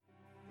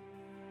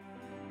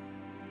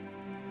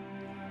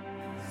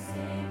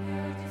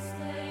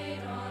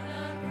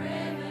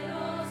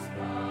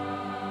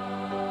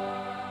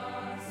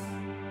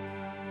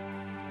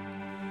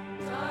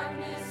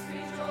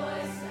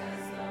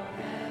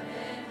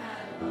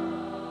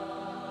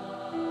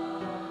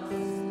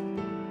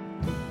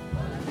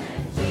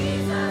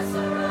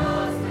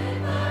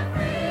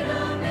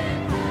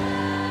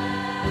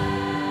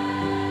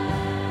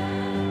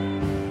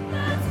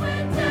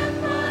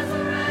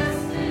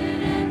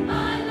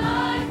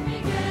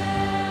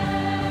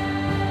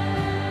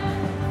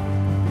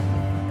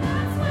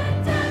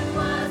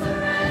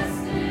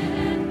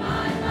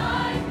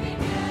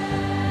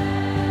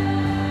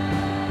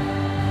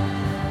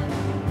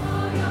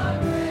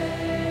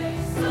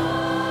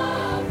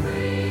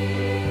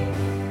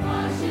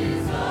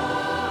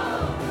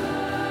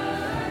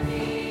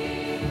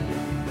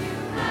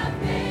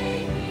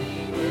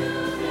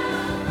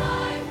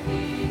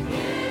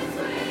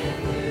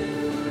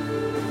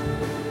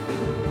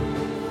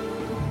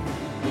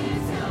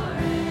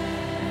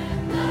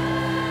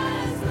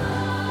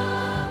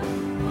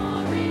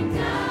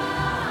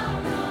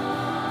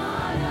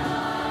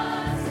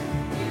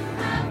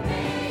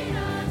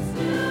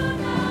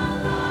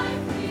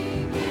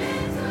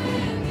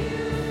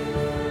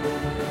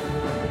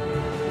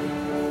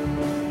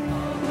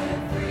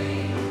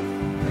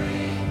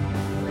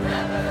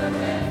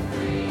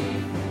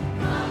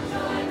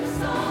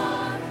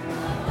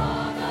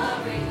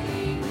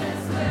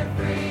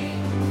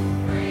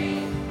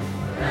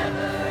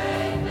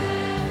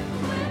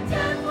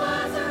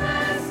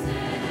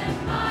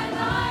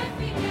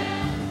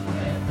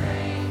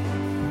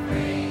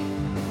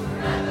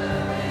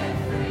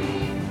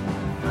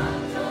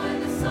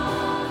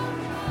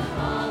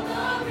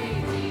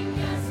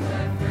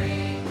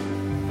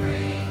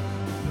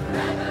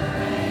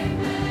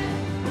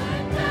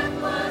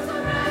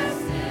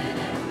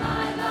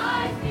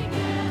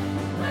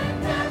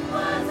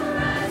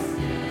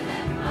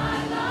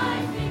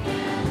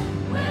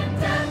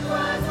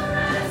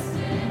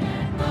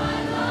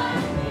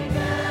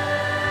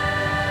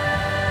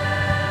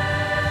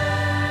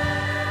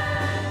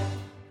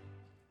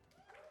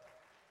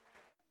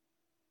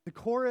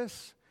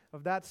chorus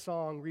of that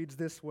song reads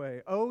this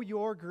way: "Oh,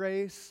 your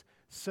grace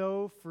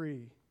so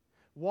free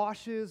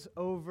washes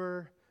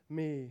over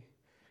me.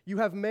 You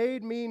have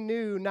made me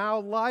new, now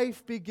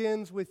life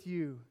begins with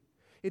you.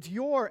 It's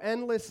your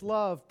endless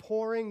love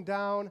pouring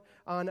down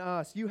on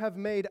us. You have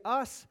made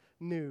us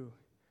new.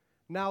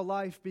 Now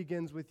life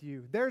begins with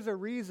you." There's a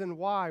reason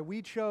why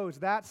we chose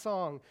that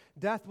song,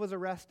 "Death Was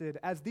Arrested,"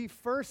 as the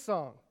first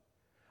song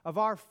of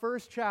our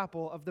first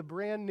chapel of the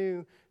brand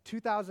new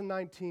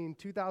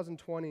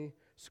 2019-2020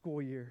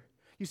 school year.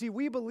 You see,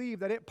 we believe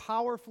that it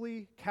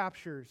powerfully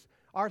captures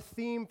our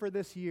theme for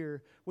this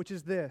year, which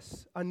is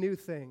this: a new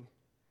thing.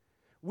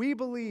 We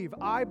believe,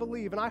 I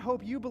believe, and I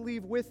hope you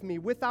believe with me,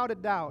 without a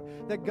doubt,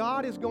 that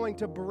God is going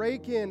to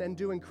break in and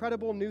do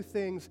incredible new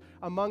things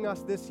among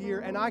us this year,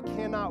 and I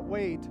cannot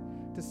wait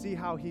to see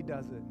how He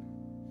does it.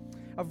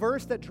 A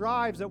verse that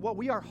drives at what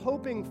we are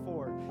hoping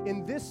for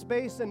in this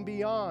space and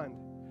beyond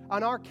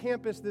on our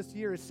campus this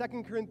year is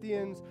 2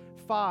 Corinthians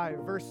 5,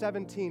 verse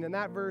 17, and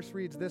that verse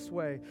reads this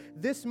way: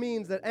 "This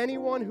means that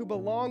anyone who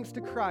belongs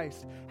to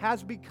Christ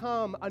has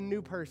become a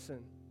new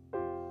person.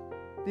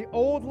 The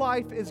old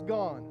life is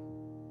gone.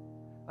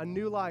 A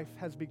new life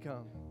has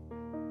become."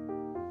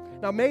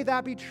 Now, may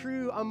that be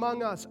true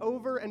among us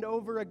over and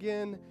over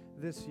again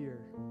this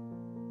year.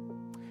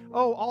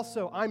 Oh,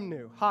 also, I'm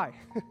new. Hi.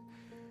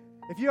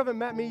 If you haven't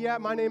met me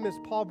yet, my name is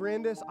Paul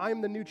Brandis.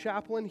 I'm the new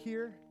chaplain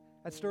here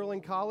at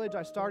Sterling College.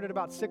 I started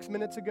about 6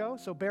 minutes ago,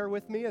 so bear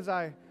with me as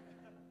I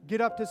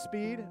get up to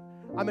speed.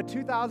 I'm a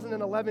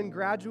 2011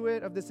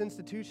 graduate of this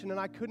institution, and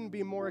I couldn't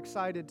be more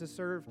excited to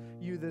serve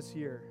you this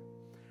year.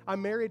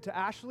 I'm married to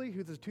Ashley,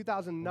 who's a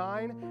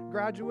 2009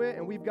 graduate,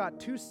 and we've got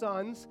 2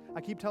 sons.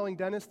 I keep telling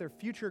Dennis they're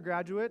future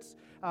graduates.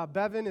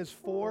 Bevan is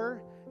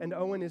 4, and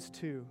Owen is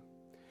 2.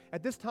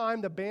 At this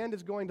time, the band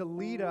is going to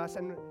lead us,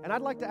 and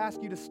I'd like to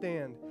ask you to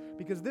stand,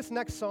 because this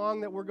next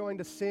song that we're going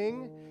to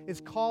sing is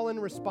Call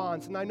and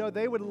Response, and I know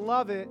they would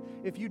love it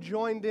if you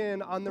joined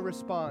in on the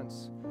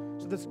response.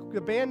 So the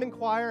band and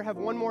choir have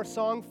one more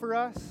song for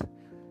us,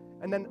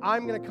 and then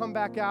I'm going to come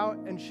back out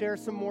and share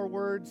some more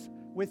words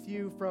with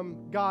you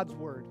from God's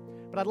Word.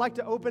 But I'd like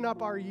to open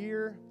up our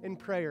year in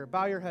prayer.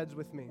 Bow your heads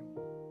with me.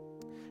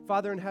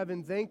 Father in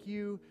heaven, thank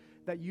you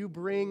that you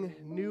bring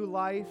new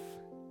life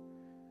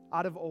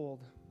out of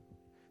old.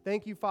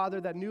 Thank you,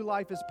 Father, that new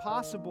life is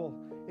possible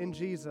in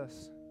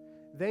Jesus.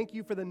 Thank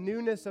you for the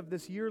newness of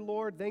this year,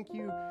 Lord. Thank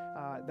you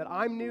that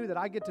I'm new, that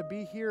I get to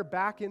be here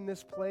back in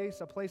this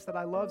place, a place that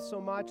I love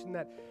so much and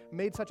that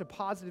made such a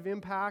positive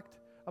impact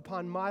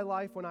upon my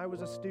life when I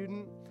was a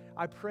student.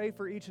 I pray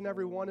for each and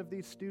every one of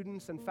these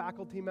students and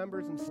faculty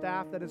members and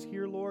staff that is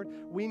here, Lord.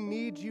 We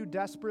need you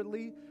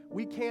desperately.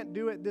 We can't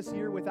do it this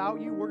year without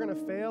you. We're going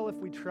to fail if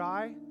we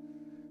try.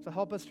 So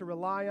help us to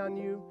rely on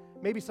you.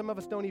 Maybe some of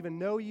us don't even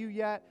know you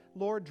yet.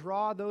 Lord,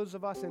 draw those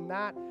of us in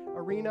that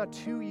arena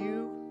to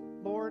you.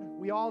 Lord,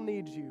 we all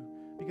need you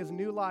because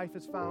new life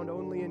is found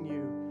only in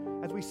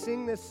you. As we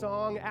sing this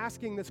song,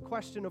 asking this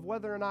question of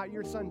whether or not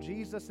your son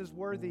Jesus is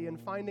worthy and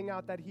finding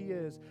out that he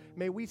is,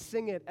 may we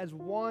sing it as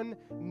one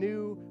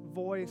new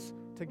voice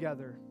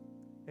together.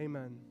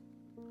 Amen.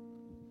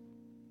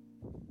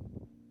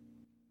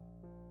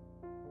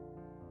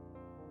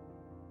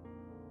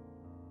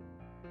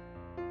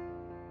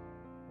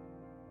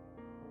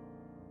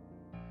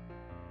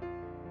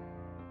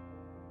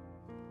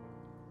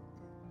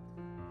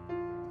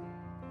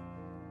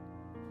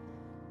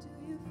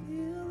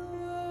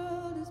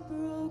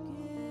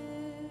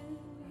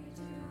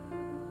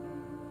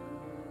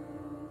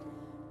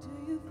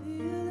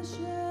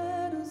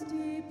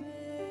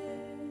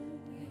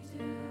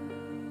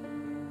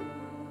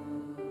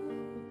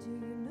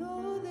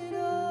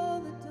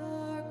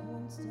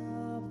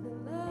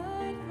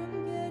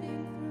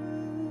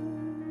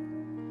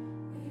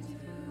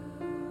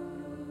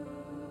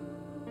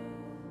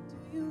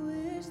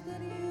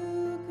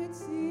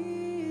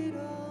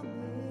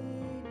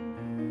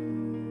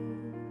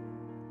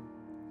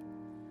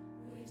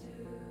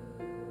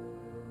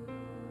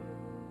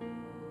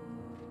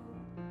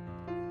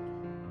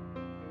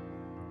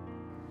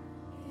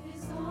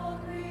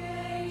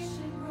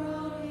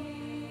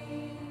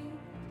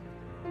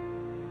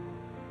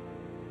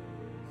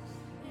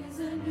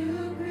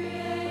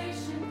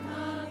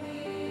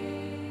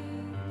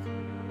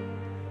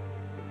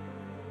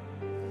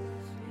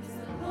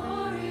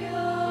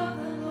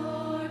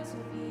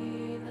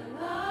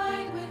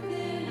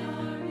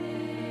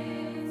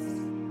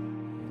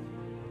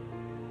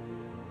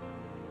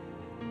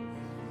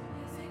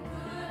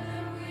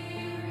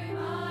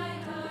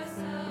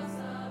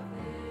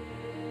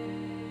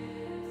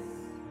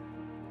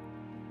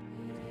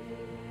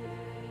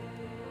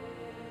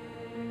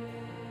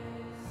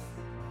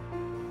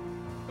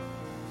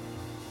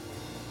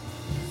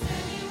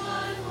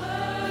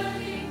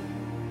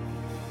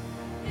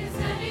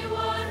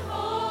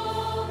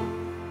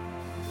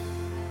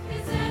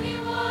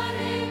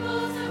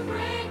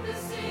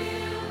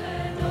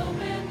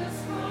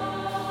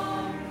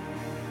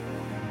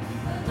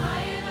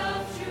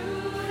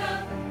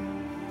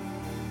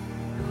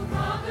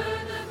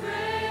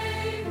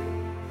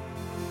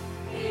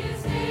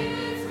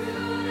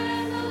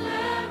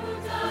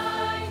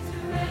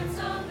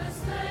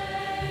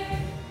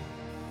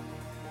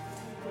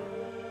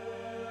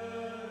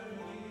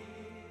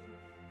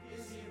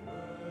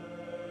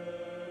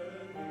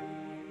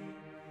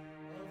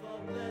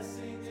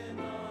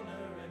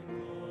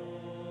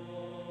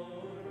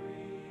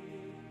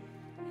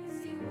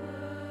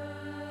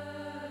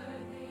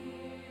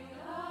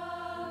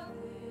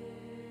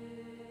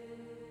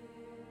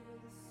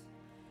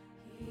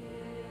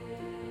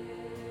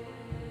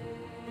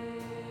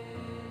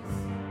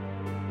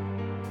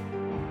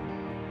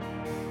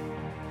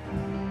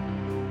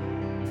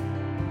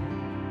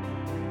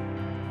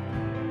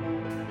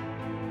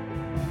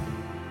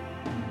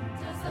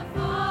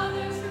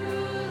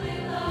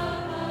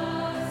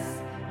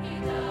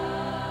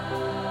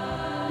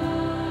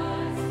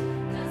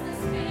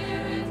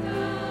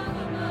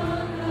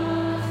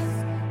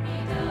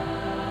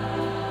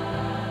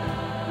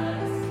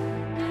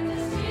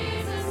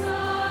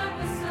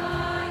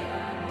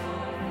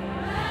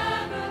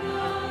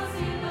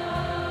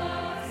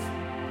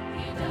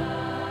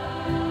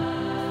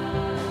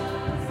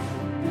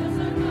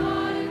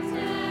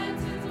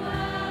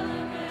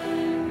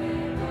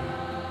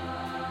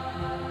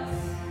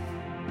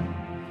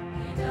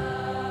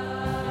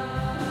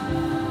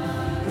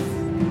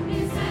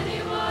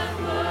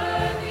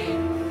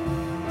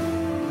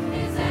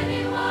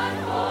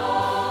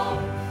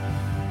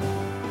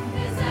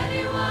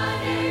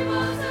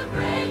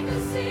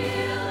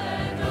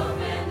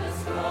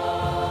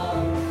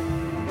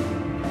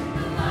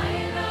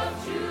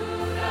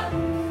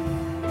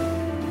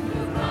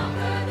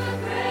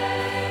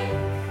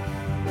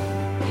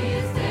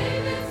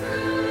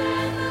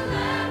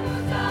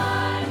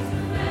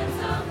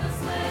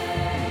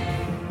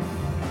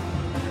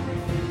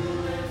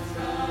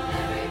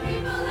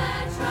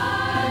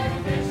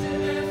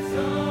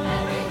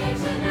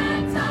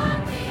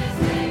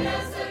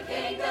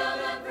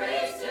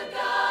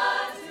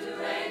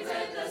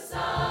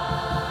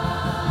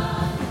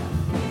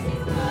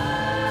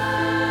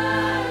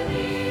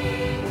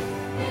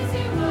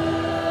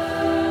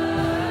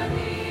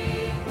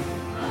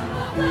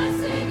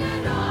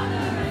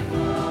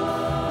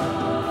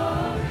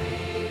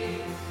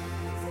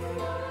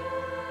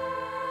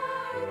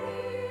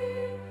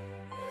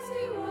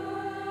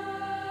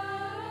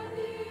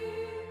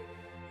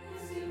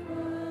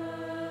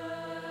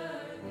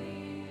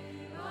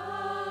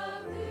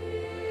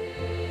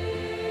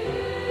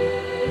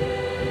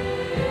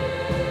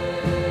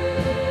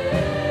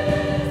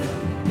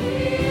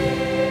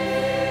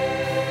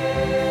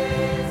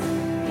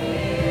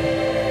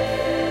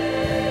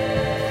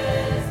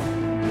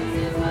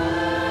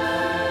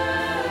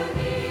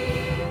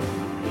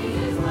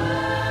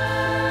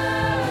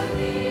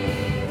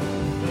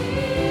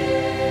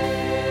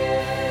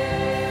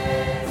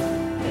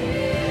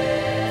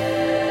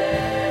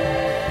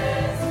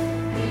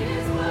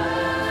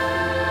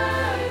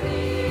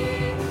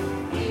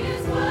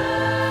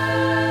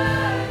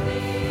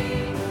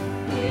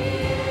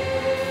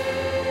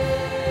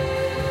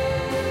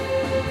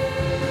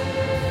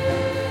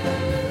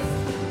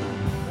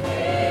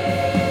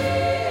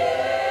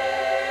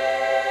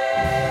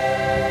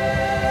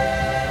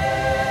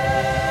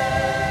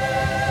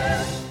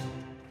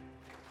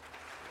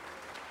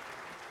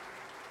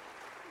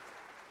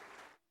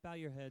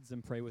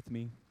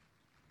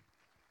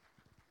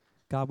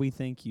 God, we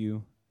thank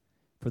you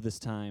for this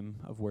time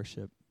of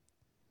worship.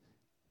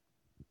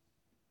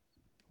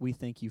 We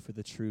thank you for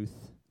the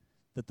truth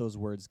that those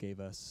words gave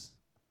us.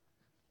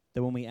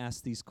 That when we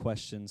ask these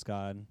questions,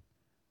 God,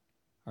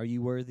 are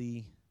you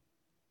worthy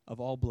of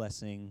all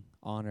blessing,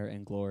 honor,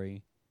 and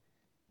glory?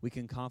 We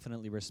can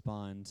confidently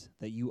respond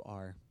that you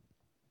are.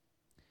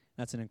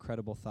 That's an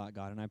incredible thought,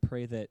 God. And I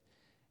pray that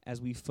as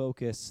we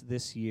focus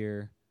this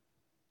year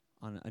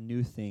on a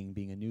new thing,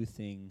 being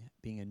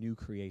a new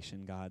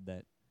creation, God,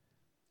 that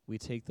we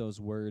take those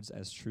words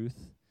as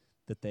truth,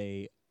 that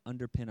they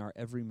underpin our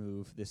every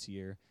move this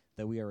year,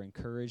 that we are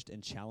encouraged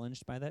and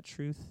challenged by that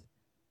truth,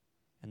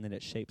 and that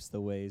it shapes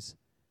the ways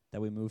that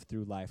we move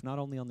through life, not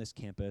only on this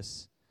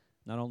campus,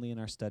 not only in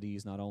our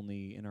studies, not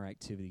only in our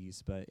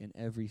activities, but in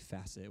every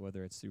facet,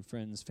 whether it's through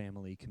friends,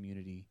 family,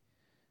 community,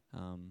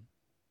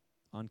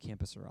 on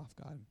campus or off,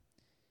 God.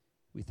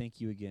 We thank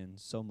you again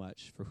so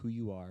much for who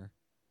you are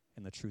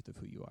and the truth of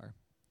who you are.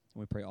 And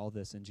we pray all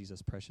this in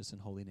Jesus' precious and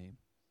holy name.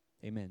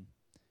 Amen.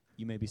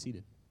 You may be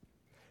seated.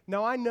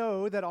 Now, I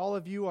know that all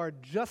of you are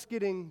just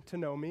getting to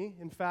know me.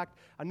 In fact,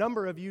 a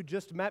number of you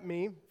just met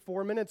me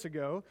 4 minutes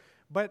ago.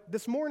 But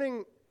this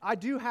morning, I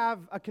do have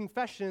a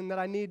confession that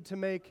I need to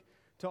make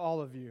to all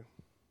of you.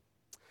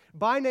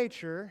 By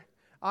nature,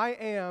 I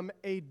am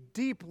a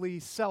deeply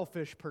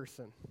selfish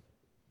person.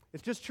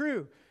 It's just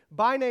true.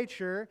 By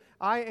nature,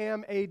 I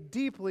am a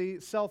deeply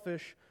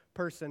selfish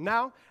person.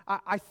 Now,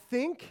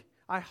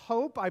 I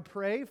hope, I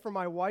pray for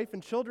my wife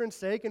and children's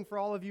sake and for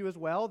all of you as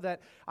well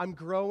that I'm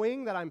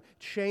growing, that I'm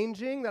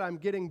changing, that I'm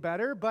getting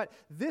better, but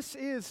this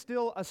is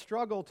still a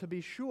struggle to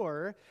be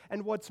sure.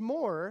 And what's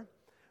more,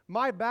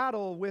 my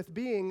battle with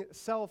being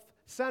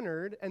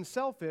self-centered and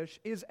selfish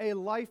is a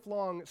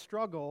lifelong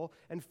struggle.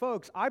 And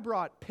folks, I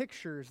brought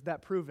pictures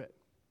that prove it.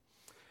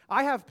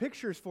 I have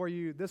pictures for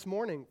you this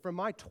morning from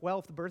my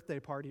 12th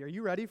birthday party. Are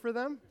you ready for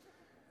them?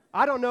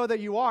 I don't know that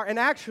you are. And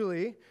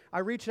actually, I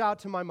reached out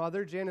to my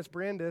mother, Janice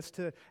Brandis,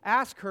 to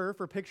ask her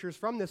for pictures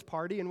from this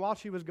party. And while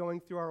she was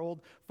going through our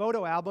old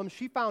photo album,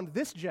 she found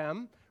this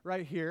gem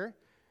right here.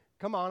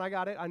 Come on, I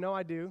got it. I know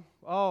I do.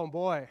 Oh,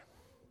 boy.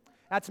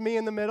 That's me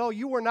in the middle.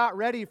 You were not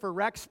ready for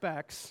rec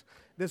specs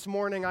this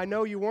morning. I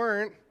know you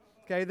weren't.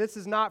 Okay, this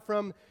is not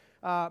from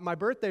my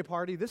birthday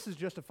party. This is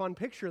just a fun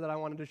picture that I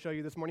wanted to show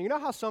you this morning. You know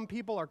how some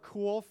people are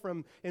cool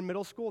from in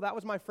middle school? That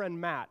was my friend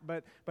Matt,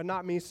 but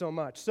not me so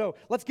much. So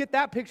let's get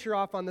that picture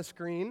off on the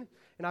screen,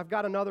 and I've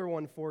got another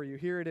one for you.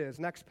 Here it is,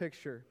 next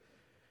picture.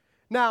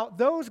 Now,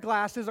 those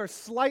glasses are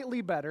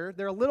slightly better.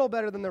 They're a little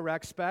better than the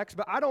rec specs,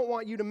 but I don't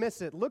want you to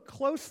miss it. Look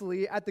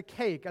closely at the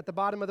cake at the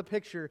bottom of the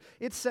picture.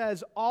 It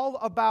says, all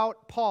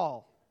about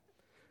Paul.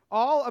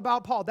 All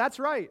about Paul. That's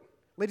right.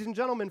 Ladies and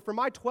gentlemen, for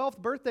my 12th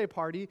birthday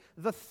party,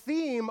 the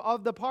theme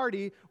of the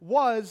party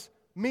was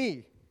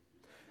me.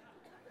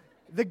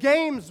 The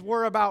games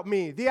were about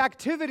me. The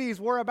activities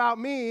were about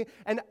me.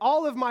 And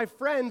all of my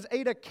friends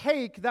ate a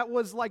cake that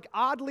was like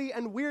oddly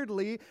and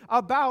weirdly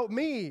about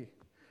me.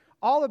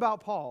 All about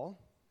Paul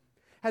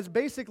has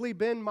basically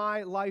been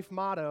my life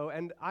motto,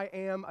 and I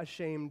am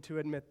ashamed to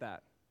admit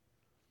that.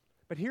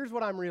 But here's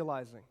what I'm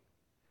realizing.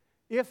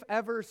 If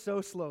ever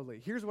so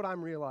slowly, here's what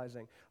I'm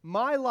realizing.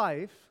 My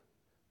life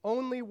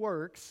only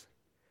works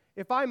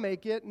if I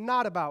make it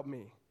not about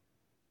me.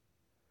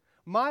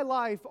 My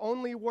life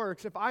only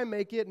works if I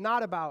make it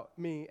not about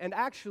me. And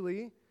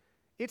actually,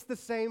 it's the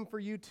same for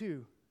you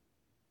too.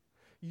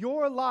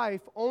 Your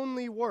life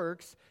only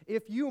works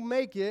if you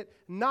make it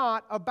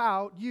not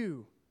about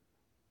you.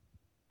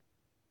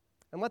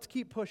 And let's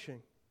keep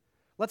pushing.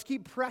 Let's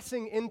keep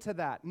pressing into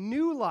that.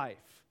 New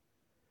life,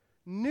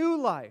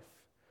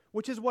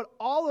 which is what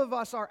all of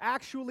us are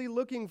actually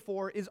looking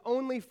for, is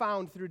only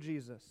found through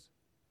Jesus.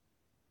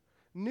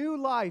 New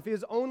life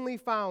is only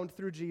found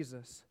through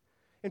Jesus.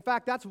 In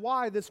fact, that's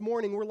why this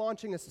morning we're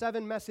launching a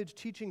 7-message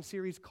teaching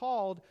series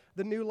called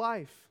The New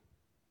Life.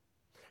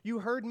 You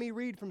heard me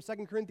read from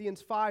 2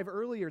 Corinthians 5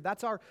 earlier.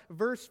 That's our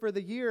verse for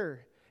the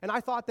year. And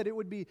I thought that it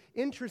would be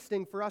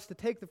interesting for us to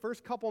take the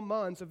first couple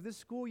months of this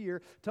school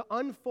year to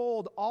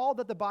unfold all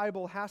that the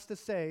Bible has to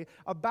say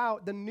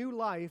about the new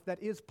life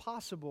that is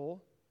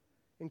possible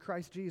in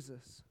Christ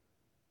Jesus.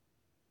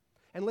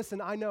 And listen,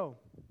 I know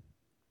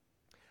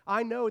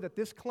that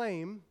this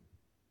claim,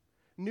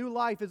 new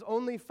life is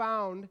only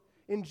found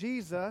in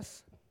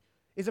Jesus,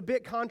 is a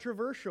bit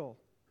controversial.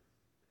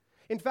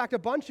 In fact, a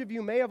bunch of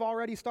you may have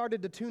already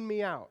started to tune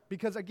me out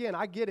because, again,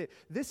 I get it.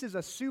 This is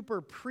a super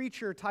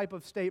preacher type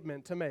of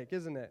statement to make,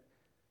 isn't it?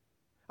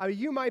 I mean,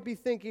 you might be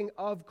thinking,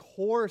 of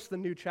course the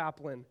new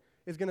chaplain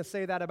is going to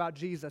say that about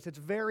Jesus. It's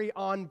very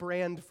on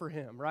brand for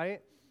him,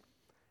 right?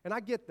 And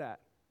I get that.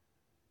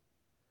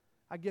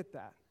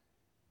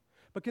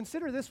 But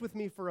consider this with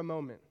me for a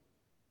moment.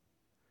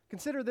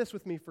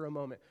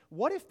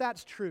 What if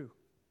that's true?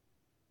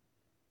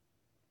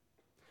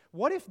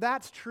 What if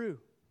that's true?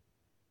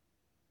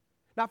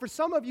 Now, for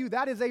some of you,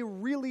 that is a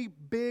really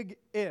big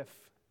if.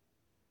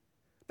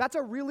 That's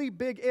a really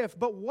big if.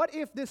 But what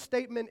if this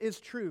statement is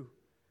true?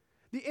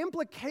 The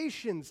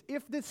implications,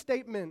 if this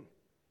statement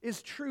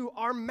is true,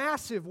 are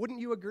massive. Wouldn't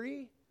you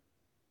agree?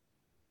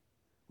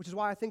 which is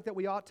why I think that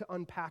we ought to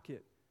unpack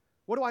it.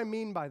 What do I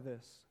mean by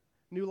this?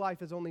 New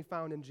life is only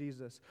found in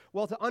Jesus.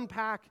 Well, to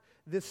unpack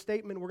this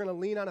statement, we're going to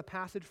lean on a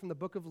passage from the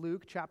book of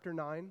Luke, chapter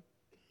 9,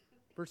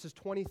 verses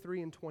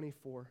 23 and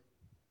 24.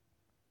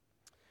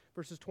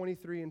 Verses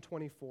 23 and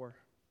 24.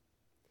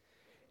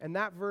 And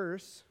that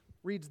verse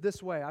reads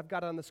this way. I've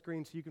got it on the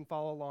screen so you can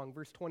follow along.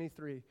 Verse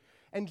 23.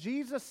 And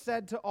Jesus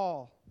said to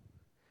all,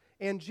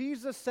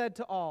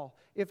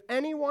 if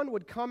anyone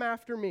would come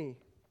after me,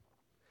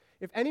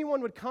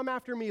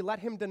 let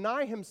him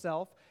deny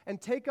himself and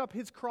take up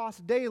his cross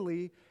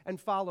daily and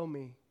follow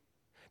me.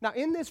 Now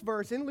in this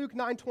verse, in Luke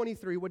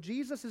 9:23, what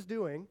Jesus is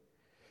doing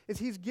is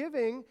he's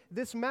giving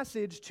this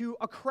message to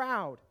a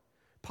crowd,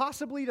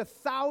 possibly to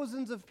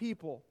thousands of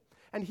people.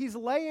 And he's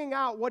laying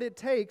out what it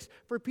takes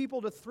for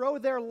people to throw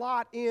their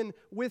lot in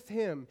with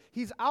him.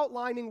 He's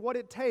outlining what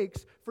it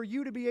takes for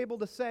you to be able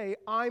to say,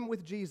 I'm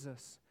with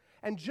Jesus.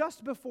 And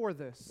just before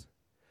this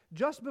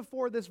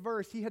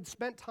verse, he had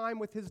spent time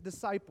with his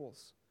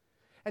disciples.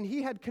 And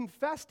he had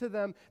confessed to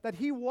them that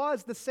he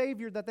was the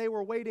Savior that they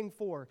were waiting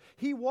for.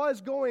 He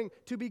was going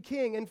to be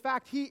king. In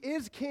fact, he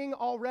is king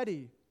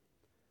already.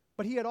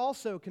 But he had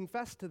also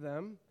confessed to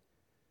them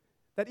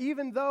that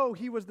even though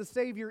he was the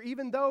Savior,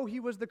 even though he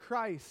was the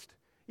Christ,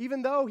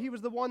 even though he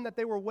was the one that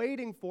they were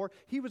waiting for,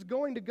 he was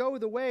going to go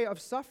the way of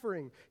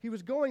suffering. He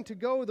was going to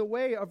go the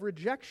way of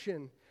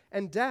rejection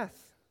and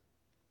death.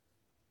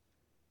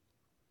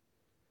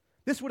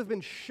 This would have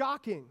been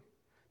shocking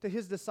to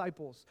his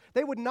disciples.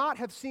 They would not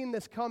have seen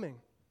this coming.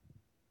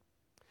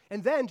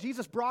 And then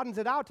Jesus broadens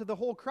it out to the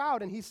whole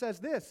crowd, and he says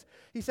this.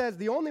 He says,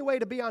 the only way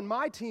to be on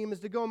my team is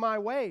to go my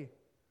way.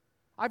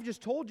 I've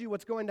just told you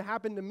what's going to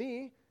happen to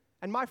me,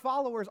 and my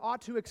followers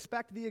ought to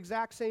expect the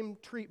exact same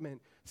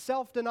treatment.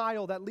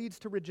 Self-denial that leads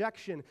to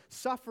rejection,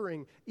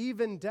 suffering,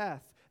 even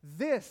death.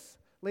 This,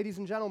 ladies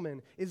and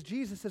gentlemen, is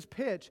Jesus'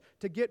 pitch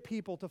to get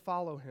people to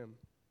follow him.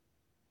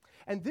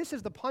 And this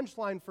is the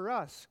punchline for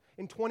us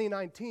in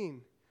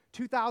 2019,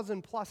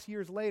 2,000 plus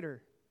years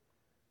later.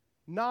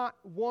 Not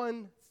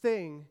one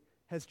thing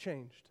has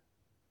changed.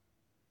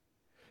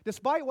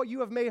 Despite what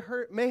you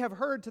may have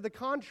heard to the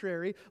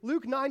contrary,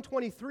 Luke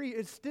 9:23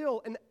 is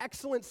still an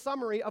excellent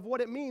summary of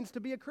what it means to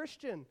be a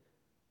Christian,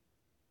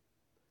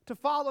 to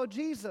follow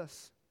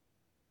Jesus,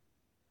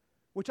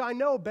 which I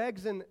know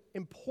begs an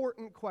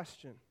important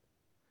question.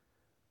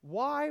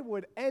 Why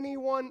would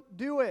anyone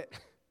do it?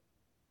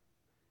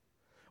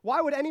 Why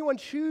would anyone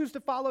choose to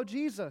follow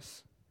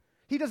Jesus?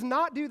 He does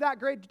not do that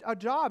great a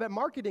job at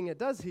marketing it,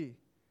 does he?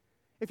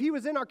 If he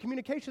was in our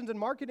communications and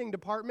marketing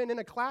department in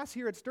a class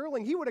here at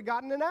Sterling, he would have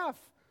gotten an F,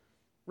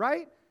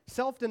 right?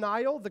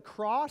 Self-denial, the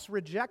cross,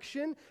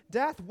 rejection,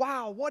 death.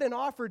 Wow, what an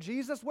offer,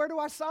 Jesus. Where do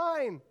I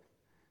sign?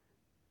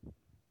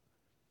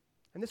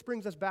 And this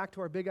brings us back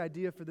to our big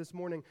idea for this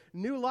morning.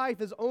 New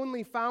life is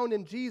only found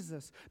in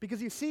Jesus.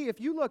 Because you see,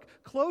 if you look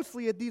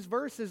closely at these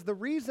verses, the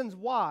reasons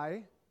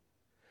why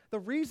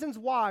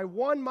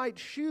one might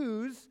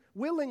choose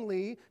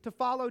willingly to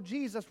follow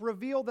Jesus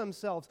reveal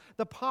themselves.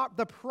 The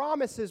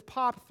promises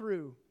pop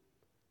through.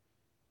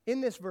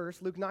 In this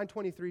verse, Luke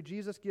 9:23,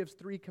 Jesus gives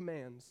 3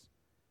 commands.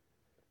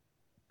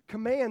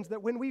 Commands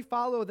that when we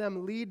follow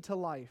them lead to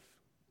life.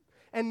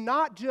 And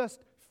not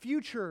just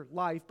future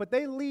life, but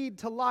they lead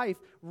to life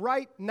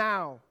right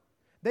now.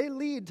 They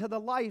lead to the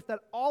life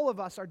that all of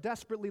us are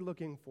desperately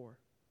looking for.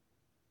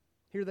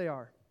 Here they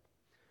are.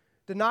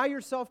 Deny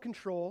your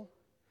self-control,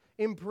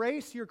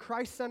 embrace your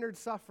Christ-centered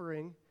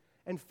suffering,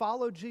 and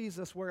follow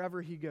Jesus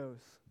wherever he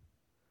goes.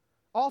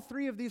 All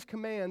 3 of these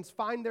commands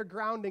find their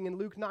grounding in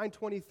Luke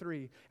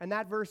 9:23, and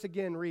that verse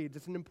again reads,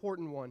 it's an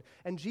important one.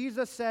 And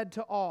Jesus said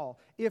to all,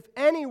 if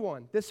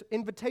anyone, this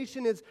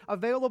invitation is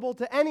available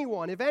to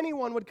anyone, if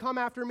anyone would come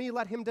after me,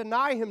 let him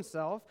deny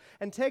himself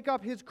and take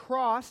up his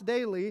cross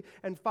daily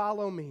and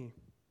follow me.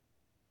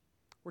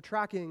 We're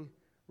tracking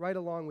right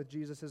along with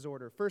Jesus'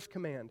 order. First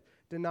command,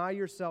 deny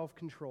your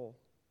self-control.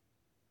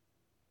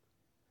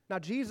 Now,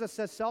 Jesus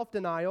says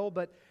self-denial,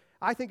 but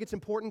I think it's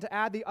important to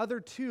add the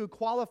other 2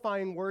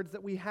 qualifying words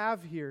that we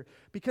have here.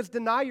 Because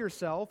deny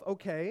yourself,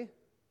 okay,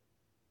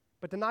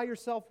 but deny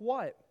yourself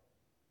what?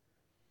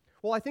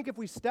 Well, I think if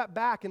we step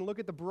back and look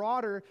at the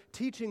broader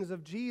teachings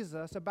of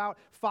Jesus about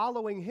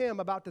following him,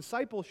 about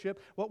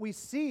discipleship, what we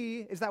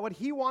see is that what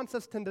he wants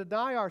us to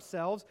deny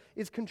ourselves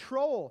is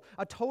control,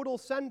 a total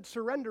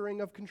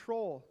surrendering of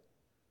control.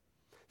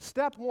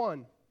 Step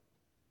 1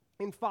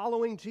 in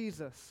following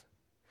Jesus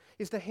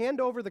is to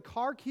hand over the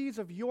car keys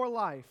of your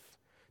life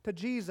to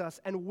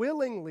Jesus and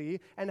willingly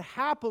and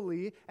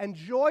happily and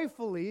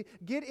joyfully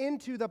get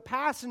into the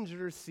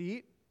passenger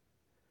seat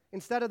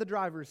instead of the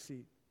driver's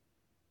seat.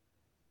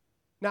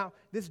 Now,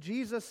 this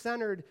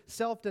Jesus-centered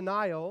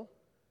self-denial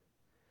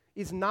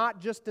is not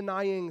just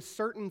denying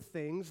certain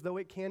things, though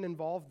it can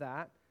involve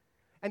that.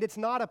 And it's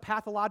not a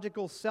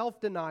pathological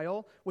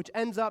self-denial, which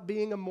ends up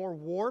being a more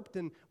warped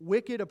and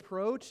wicked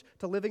approach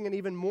to living an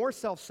even more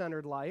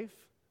self-centered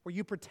life, where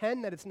you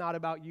pretend that it's not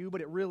about you, but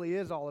it really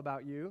is all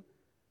about you.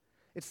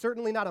 It's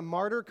certainly not a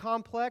martyr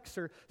complex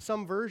or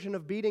some version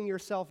of beating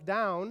yourself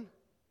down.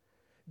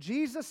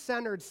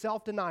 Jesus-centered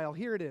self-denial,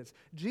 here it is.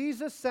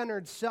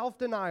 Jesus-centered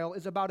self-denial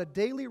is about a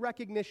daily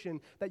recognition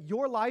that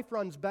your life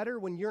runs better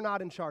when you're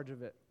not in charge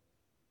of it.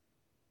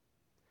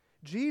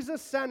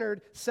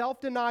 Jesus-centered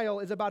self-denial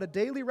is about a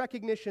daily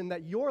recognition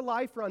that your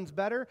life runs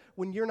better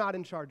when you're not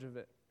in charge of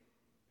it.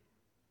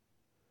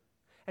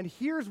 And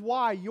here's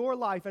why your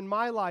life and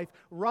my life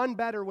run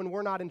better when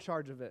we're not in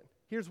charge of it.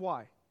 Here's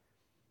why.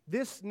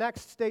 This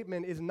next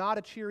statement is not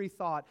a cheery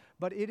thought,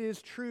 but it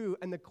is true,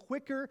 and the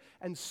quicker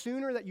and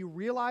sooner that you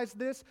realize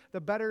this,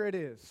 the better it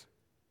is.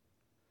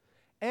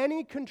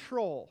 Any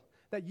control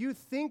that you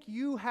think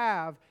you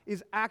have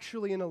is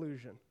actually an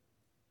illusion.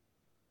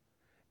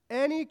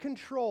 Any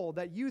control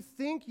that you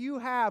think you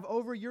have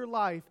over your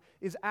life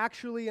is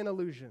actually an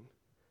illusion.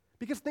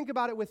 Because think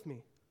about it with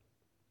me.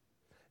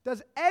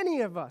 Does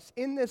any of us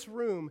in this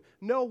room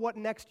know what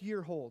next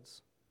year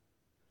holds?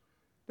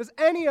 Does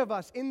any of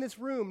us in this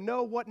room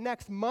know what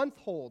next month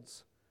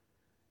holds?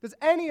 Does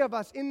any of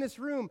us in this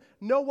room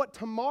know what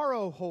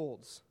tomorrow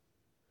holds?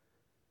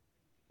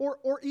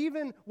 Or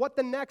even what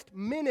the next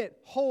minute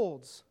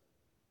holds?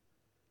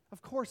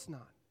 Of course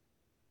not.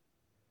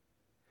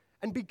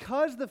 And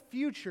because the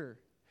future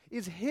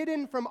is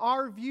hidden from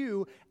our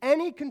view,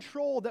 any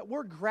control that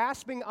we're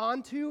grasping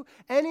onto,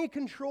 any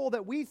control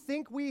that we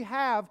think we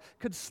have,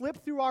 could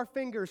slip through our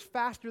fingers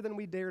faster than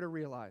we dare to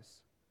realize.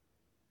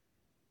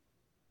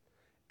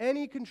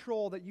 Any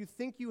control that you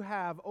think you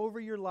have over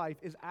your life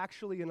is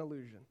actually an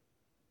illusion.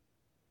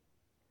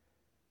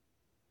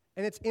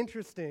 And it's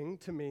interesting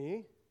to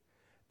me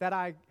that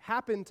I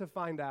happened to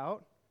find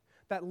out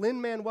that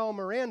Lin-Manuel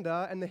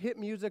Miranda and the hit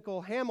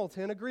musical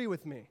Hamilton agree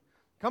with me.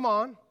 Come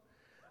on.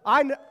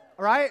 I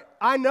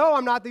know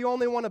I'm not the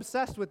only one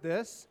obsessed with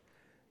this,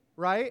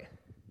 right?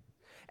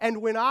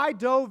 And when I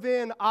dove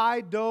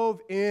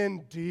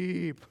in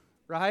deep,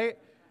 right?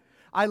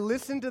 I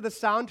listened to the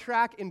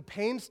soundtrack in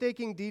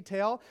painstaking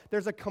detail.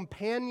 There's a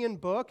companion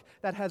book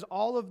that has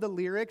all of the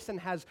lyrics and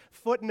has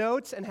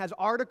footnotes and has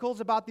articles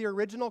about the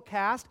original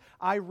cast.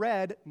 I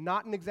read,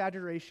 not an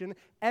exaggeration,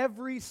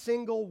 every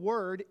single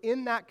word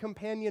in that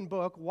companion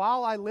book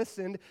while I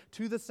listened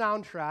to the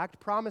soundtrack.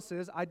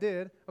 Promises, I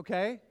did,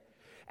 okay?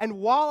 And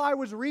while I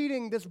was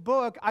reading this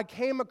book, I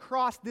came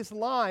across this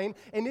line,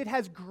 and it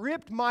has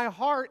gripped my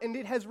heart, and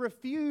it has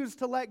refused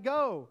to let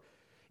go.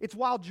 It's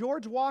while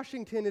George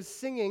Washington is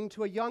singing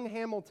to a young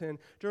Hamilton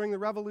during the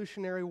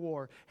Revolutionary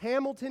War.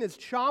 Hamilton is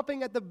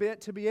chomping at the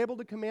bit to be able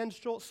to command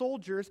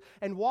soldiers,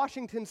 and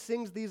Washington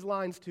sings these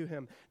lines to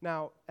him.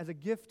 Now, as a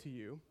gift to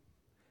you,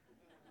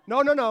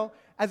 no.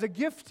 As a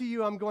gift to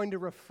you, I'm going to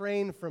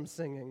refrain from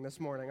singing this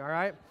morning, all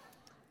right?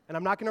 And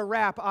I'm not going to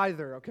rap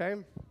either, okay?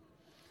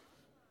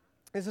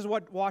 This is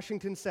what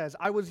Washington says.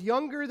 I was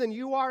younger than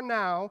you are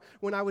now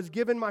when I was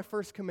given my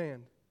first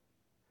command.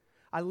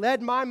 I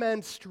led my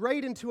men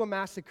straight into a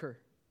massacre.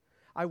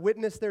 I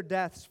witnessed their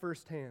deaths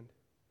firsthand.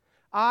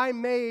 I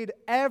made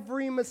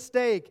every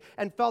mistake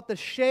and felt the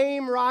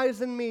shame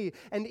rise in me.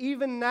 And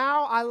even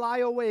now I lie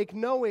awake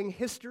knowing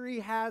history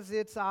has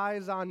its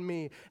eyes on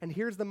me. And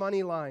here's the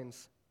money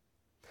lines.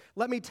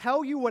 Let me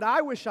tell you what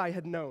I wish I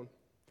had known.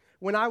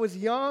 When I was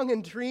young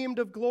and dreamed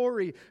of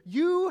glory,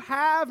 you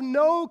have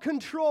no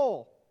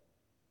control.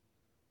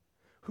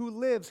 Who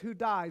lives, who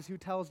dies, who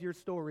tells your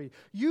story.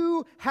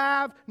 You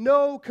have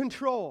no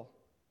control.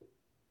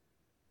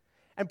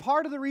 And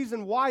part of the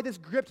reason why this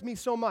gripped me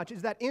so much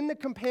is that in the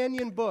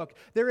companion book,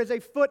 there is a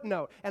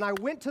footnote. And I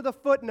went to the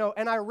footnote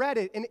and I read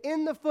it. And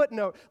in the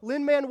footnote,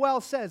 Lin-Manuel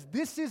says,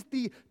 this is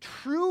the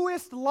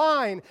truest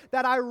line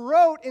that I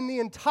wrote in the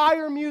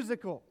entire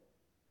musical.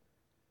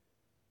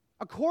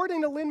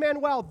 According to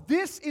Lin-Manuel,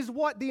 this is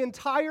what the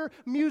entire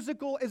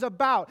musical is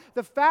about.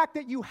 The fact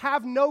that you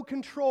have no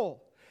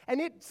control. And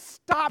it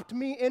stopped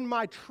me in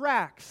my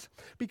tracks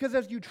because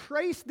as you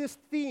trace this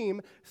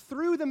theme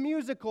through the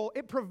musical,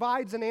 it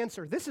provides an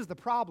answer. This is the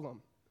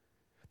problem.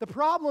 The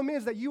problem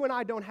is that you and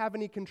I don't have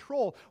any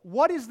control.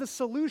 What is the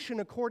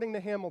solution according to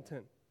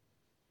Hamilton?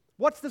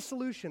 What's the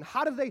solution?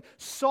 How do they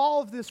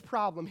solve this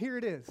problem? Here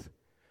it is.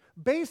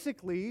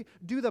 Basically,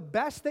 do the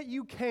best that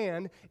you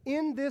can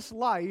in this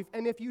life,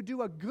 and if you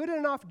do a good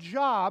enough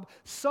job,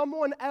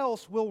 someone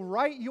else will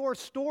write your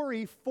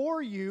story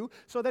for you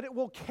so that it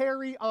will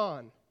carry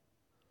on.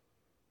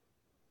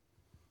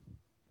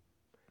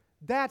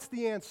 That's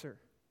the answer.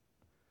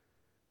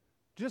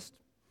 Just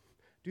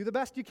do the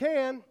best you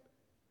can.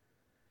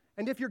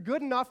 And if you're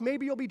good enough,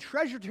 maybe you'll be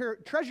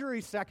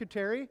treasury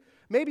secretary.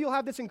 Maybe you'll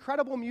have this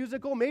incredible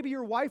musical. Maybe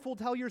your wife will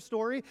tell your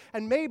story.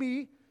 And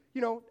maybe,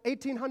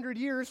 1,800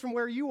 years from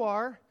where you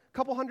are, a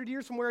couple hundred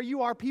years from where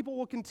you are, people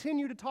will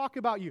continue to talk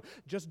about you.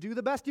 Just do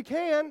the best you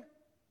can.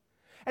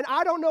 And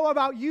I don't know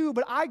about you,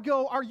 but I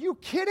go, are you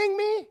kidding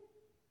me?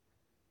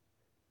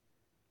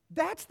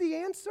 That's the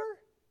answer?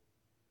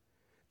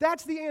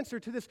 That's the answer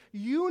to this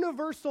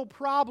universal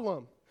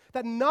problem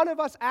that none of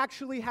us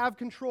actually have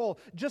control.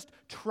 Just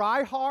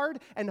try hard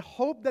and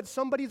hope that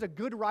somebody's a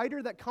good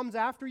writer that comes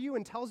after you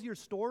and tells your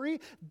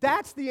story.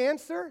 That's the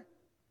answer.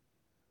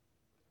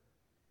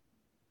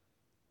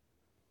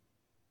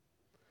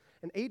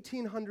 And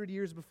 1,800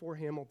 years before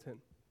Hamilton,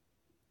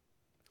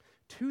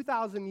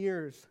 2,000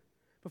 years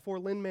before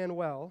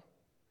Lin-Manuel,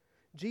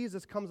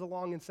 Jesus comes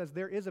along and says,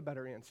 there is a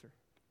better answer.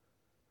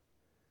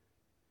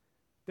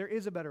 There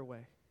is a better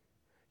way.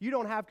 You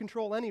don't have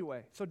control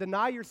anyway, so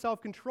deny your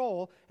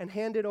self-control and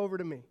hand it over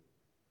to me.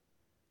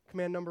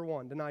 Command number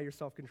 1, deny your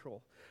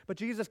self-control. But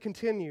Jesus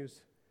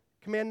continues.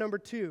 Command number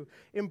 2,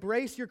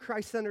 embrace your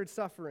Christ-centered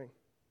suffering.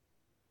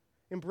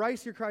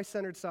 Embrace your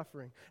Christ-centered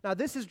suffering. Now,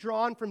 this is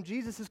drawn from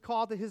Jesus'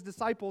 call to his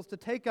disciples to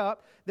take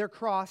up their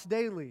cross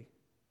daily.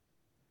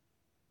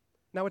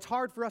 Now, it's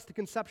hard for us to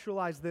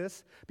conceptualize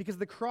this because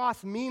the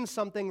cross means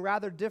something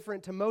rather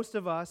different to most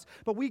of us,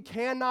 but we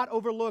cannot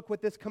overlook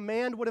what this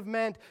command would have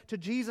meant to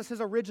Jesus'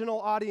 original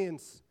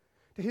audience,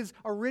 to his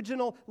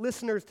original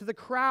listeners, to the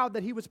crowd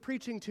that he was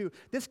preaching to.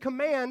 This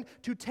command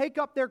to take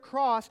up their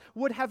cross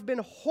would have been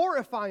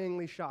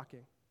horrifyingly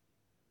shocking,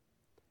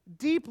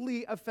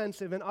 deeply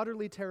offensive, and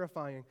utterly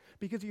terrifying.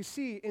 Because you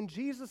see, in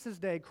Jesus'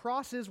 day,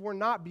 crosses were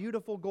not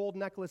beautiful gold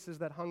necklaces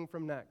that hung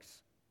from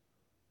necks.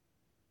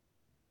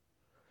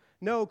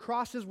 No,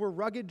 crosses were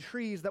rugged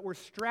trees that were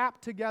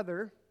strapped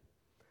together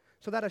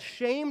so that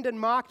ashamed and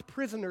mocked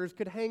prisoners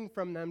could hang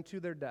from them to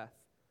their death.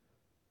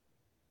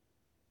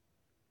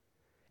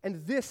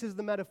 And this is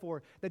the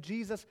metaphor that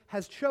Jesus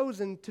has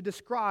chosen to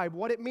describe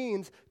what it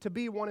means to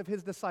be one of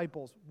his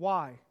disciples.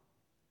 Why?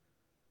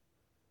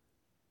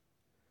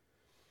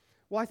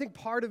 Well, I think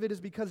part of it is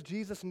because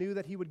Jesus knew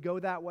that he would go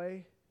that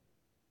way.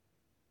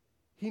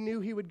 He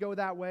knew he would go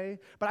that way.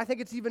 But I think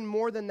it's even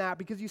more than that,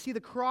 because you see, the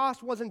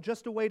cross wasn't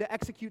just a way to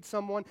execute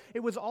someone.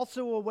 It was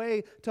also a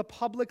way to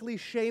publicly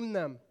shame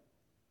them.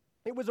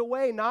 It was a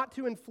way not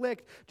to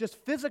inflict just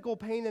physical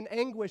pain and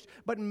anguish,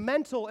 but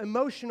mental,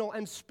 emotional,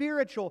 and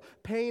spiritual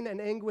pain and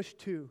anguish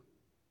too.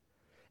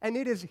 And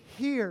it is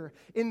here,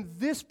 in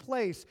this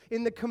place,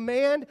 in the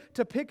command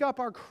to pick up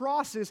our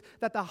crosses,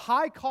 that the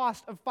high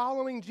cost of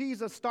following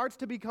Jesus starts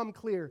to become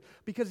clear.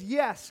 Because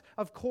yes,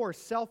 of course,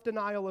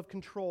 self-denial of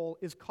control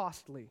is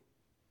costly.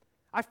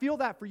 I feel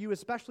that for you,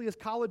 especially as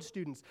college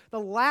students. The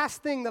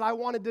last thing that I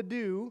wanted to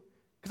do,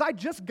 because I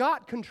just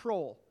got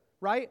control,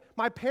 right?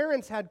 My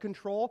parents had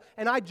control,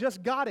 and I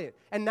just got it.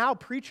 And now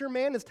preacher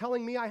man is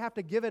telling me I have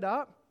to give it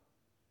up?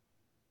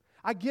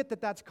 I get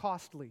that that's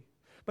costly.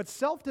 But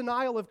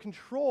self-denial of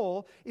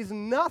control is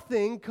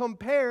nothing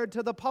compared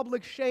to the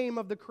public shame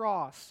of the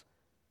cross,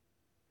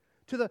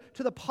 to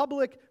the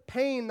public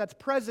pain that's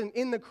present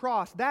in the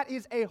cross. That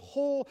is a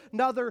whole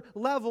nother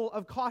level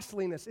of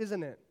costliness,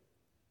 isn't it?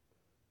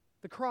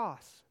 The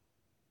cross.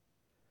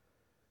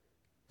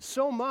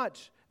 So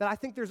much that I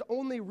think there's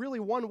only really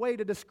one way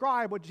to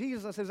describe what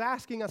Jesus is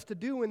asking us to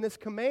do in this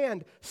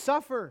command: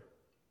 suffer.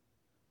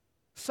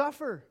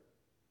 Suffer.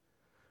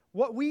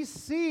 What we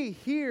see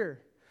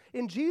here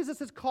in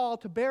Jesus' call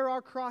to bear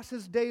our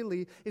crosses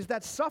daily is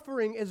that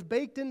suffering is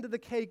baked into the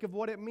cake of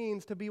what it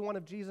means to be one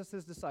of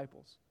Jesus'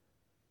 disciples.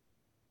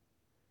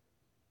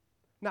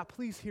 Now,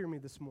 please hear me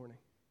this morning.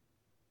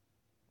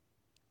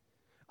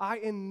 I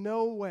in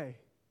no way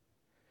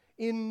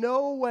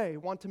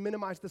want to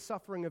minimize the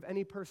suffering of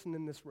any person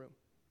in this room,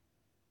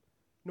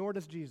 nor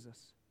does Jesus.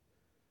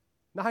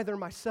 Neither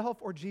myself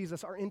or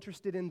Jesus are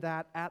interested in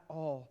that at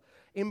all.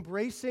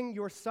 Embracing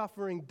your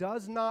suffering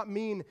does not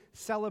mean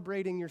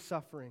celebrating your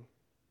suffering.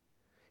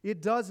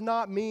 It does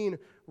not mean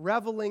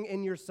reveling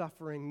in your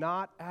suffering,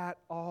 not at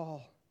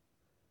all.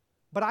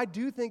 But I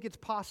do think it's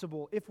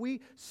possible, if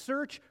we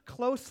search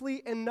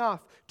closely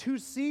enough, to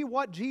see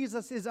what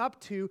Jesus is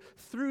up to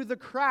through the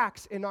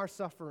cracks in our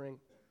suffering.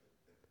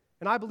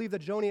 And I believe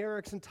that Joni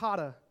Eareckson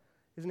Tada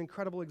is an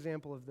incredible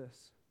example of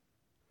this.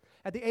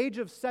 At the age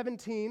of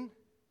 17,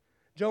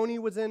 Joni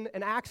was in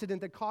an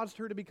accident that caused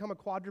her to become a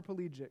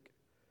quadriplegic,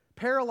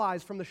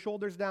 paralyzed from the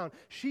shoulders down.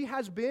 She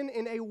has been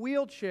in a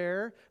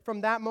wheelchair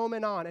from that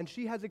moment on, and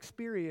she has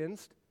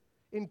experienced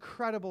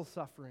incredible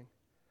suffering.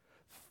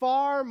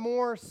 Far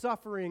more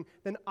suffering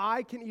than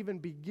I can even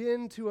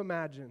begin to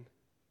imagine.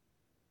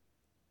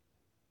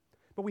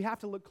 But we have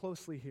to look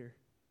closely here,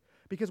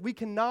 because we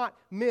cannot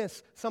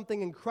miss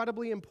something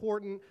incredibly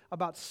important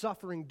about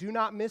suffering. Do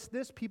not miss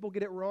this. People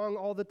get it wrong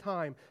all the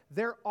time.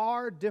 There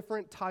are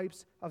different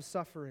types of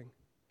suffering,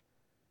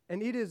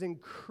 and it is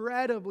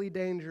incredibly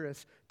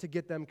dangerous to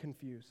get them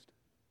confused.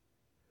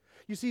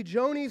 You see,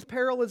 Joni's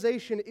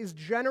paralyzation is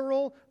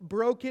general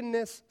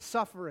brokenness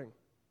suffering.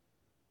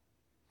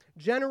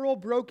 General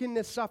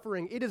brokenness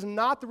suffering. It is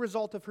not the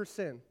result of her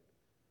sin,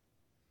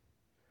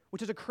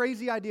 which is a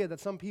crazy idea that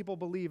some people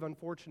believe,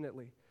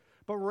 unfortunately.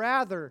 But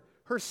rather,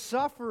 her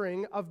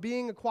suffering of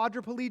being a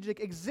quadriplegic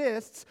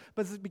exists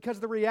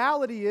because the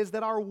reality is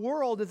that our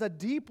world is a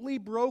deeply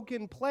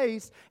broken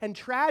place, and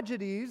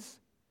tragedies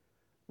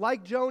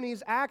like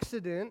Joni's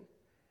accident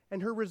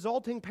and her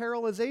resulting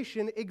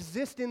paralyzation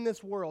exist in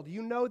this world.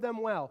 You know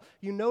them well.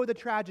 You know the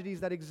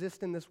tragedies that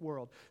exist in this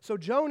world. So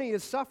Joni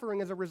is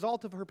suffering as a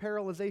result of her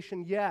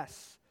paralyzation.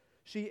 Yes,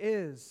 she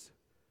is.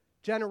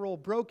 General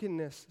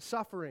brokenness,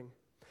 suffering.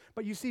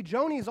 But you see,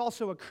 Joni is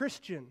also a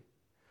Christian,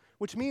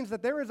 which means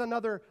that there is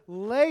another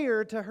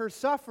layer to her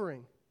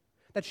suffering.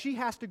 that she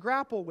has to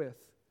grapple with.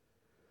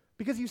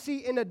 Because you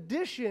see, in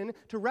addition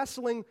to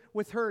wrestling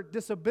with her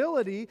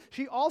disability,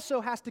 she also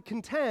has to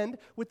contend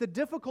with the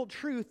difficult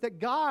truth that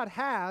God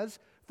has,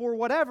 for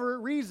whatever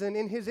reason,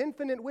 in His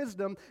infinite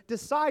wisdom,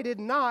 decided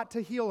not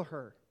to heal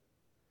her.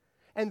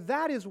 And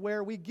that is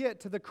where we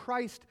get to the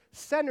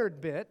Christ-centered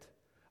bit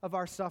of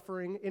our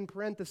suffering, in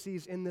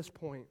parentheses, in this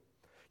point.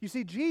 You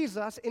see,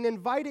 Jesus, in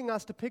inviting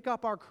us to pick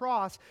up our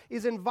cross,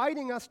 is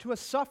inviting us to a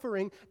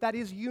suffering that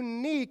is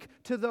unique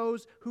to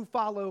those who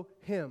follow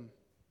Him.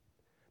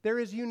 There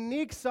is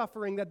unique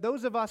suffering that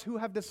those of us who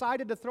have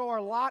decided to throw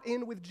our lot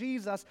in with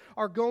Jesus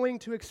are going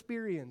to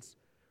experience.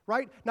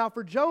 Right? Now,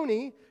 for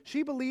Joni,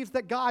 she believes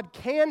that God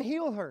can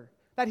heal her,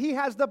 that He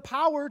has the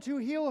power to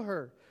heal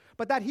her,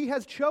 but that He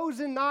has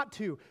chosen not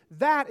to.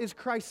 That is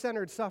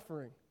Christ-centered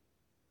suffering.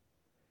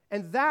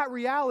 And that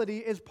reality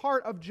is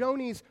part of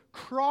Joni's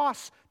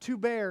cross to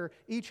bear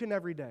each and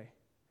every day.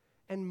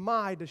 And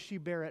my, does she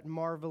bear it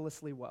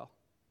marvelously well.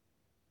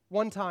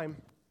 One time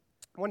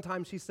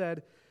she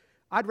said,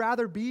 "I'd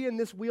rather be in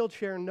this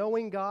wheelchair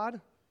knowing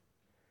God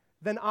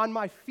than on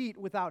my feet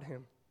without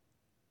Him."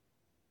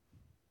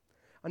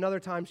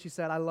 Another time she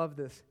said, I love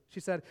this. She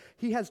said,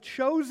 "He has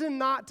chosen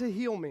not to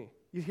heal me."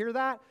 You hear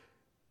that?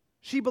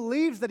 She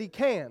believes that He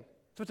can.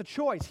 So it's a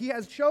choice. He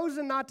has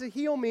chosen not to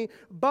heal me,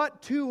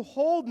 but to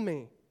hold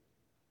me.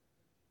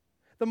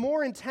 The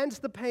more intense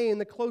the pain,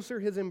 the closer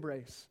His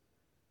embrace.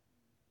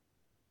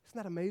 Isn't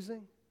that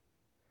amazing?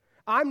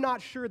 I'm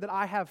not sure that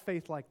I have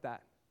faith like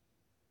that.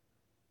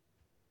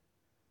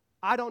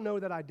 I don't know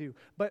that I do,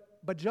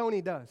 but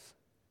Joni does.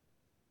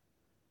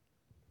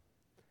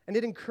 And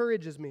it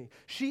encourages me.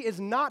 She is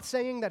not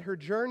saying that her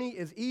journey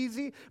is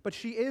easy, but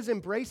she is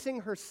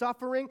embracing her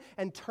suffering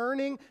and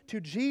turning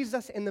to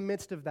Jesus in the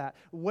midst of that.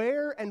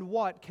 Where and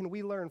what can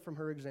we learn from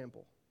her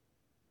example?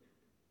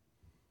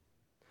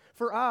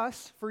 For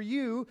us, for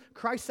you,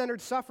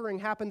 Christ-centered suffering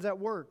happens at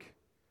work.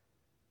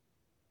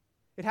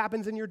 It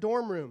happens in your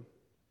dorm room.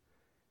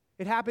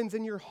 It happens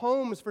in your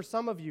homes for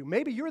some of you.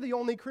 Maybe you're the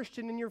only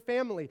Christian in your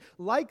family.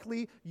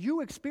 Likely,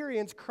 you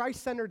experience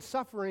Christ-centered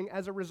suffering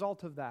as a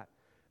result of that.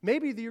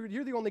 Maybe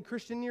you're the only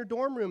Christian in your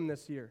dorm room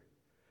this year.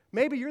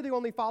 Maybe you're the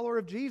only follower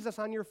of Jesus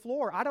on your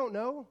floor. I don't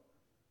know.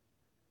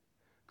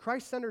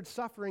 Christ-centered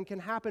suffering can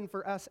happen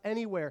for us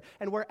anywhere.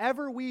 And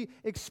wherever we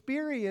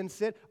experience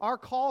it, our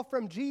call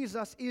from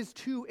Jesus is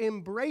to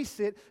embrace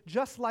it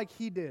just like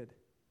He did.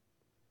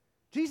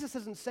 Jesus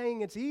isn't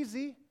saying it's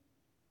easy.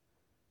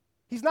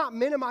 He's not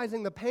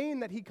minimizing the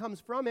pain that He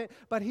comes from it,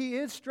 but He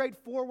is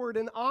straightforward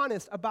and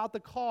honest about the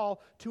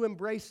call to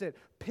embrace it.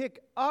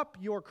 Pick up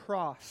your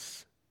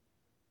cross.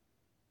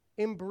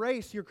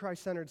 Embrace your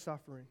Christ-centered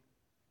suffering.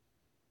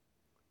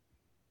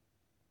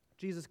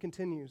 Jesus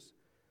continues.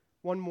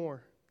 One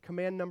more.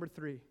 Command number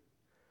 3.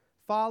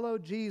 Follow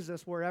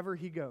Jesus wherever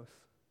He goes.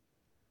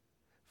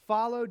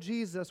 Follow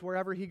Jesus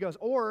wherever He goes.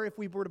 Or if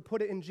we were to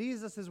put it in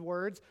Jesus'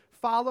 words,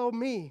 follow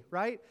me,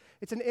 right?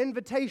 It's an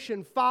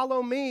invitation.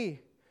 Follow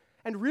me.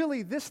 And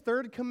really, this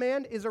third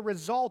command is a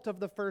result of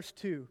the first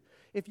two.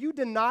 If you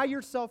deny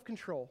your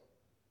self-control,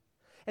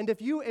 and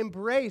if you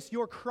embrace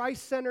your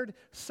Christ-centered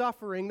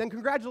suffering, then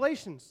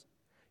congratulations.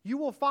 You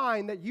will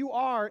find that you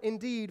are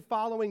indeed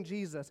following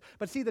Jesus.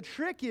 But see, the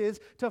trick is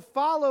to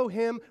follow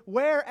Him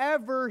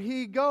wherever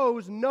He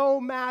goes,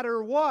 no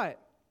matter what.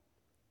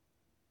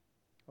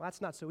 Well,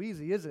 that's not so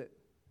easy, is it?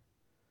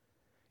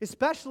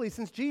 Especially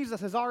since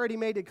Jesus has already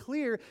made it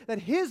clear that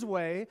His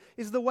way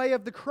is the way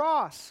of the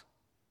cross.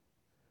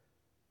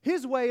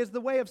 His way is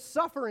the way of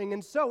suffering,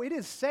 and so it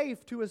is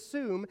safe to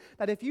assume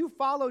that if you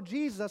follow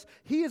Jesus,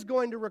 He is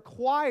going to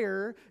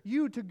require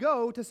you to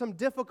go to some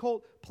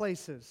difficult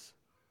places.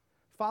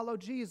 Follow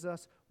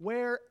Jesus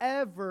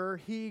wherever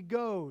He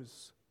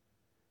goes.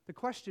 The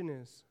question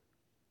is,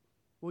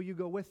 will you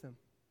go with Him?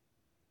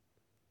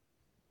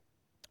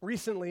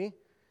 Recently,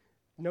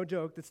 no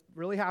joke, this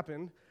really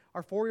happened,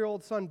 our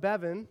 4-year-old son,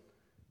 Bevan,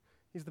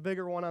 he's the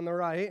bigger one on the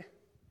right,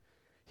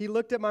 he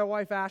looked at my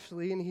wife,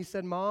 Ashley, and he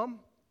said, Mommy,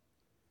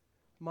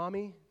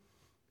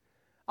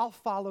 I'll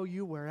follow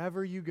you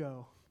wherever you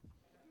go.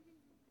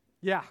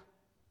 Yeah,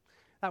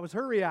 that was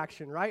her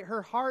reaction, right?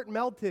 Her heart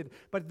melted,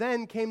 but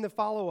then came the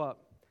follow-up.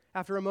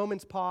 After a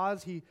moment's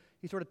pause, he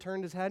sort of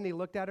turned his head and he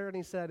looked at her and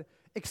he said,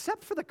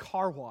 "Except for the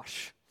car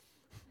wash."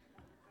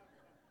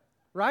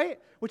 Right?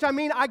 Which, I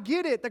mean, I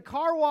get it. The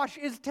car wash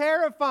is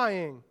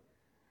terrifying.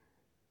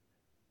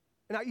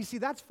 Now, you see,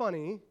 that's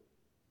funny,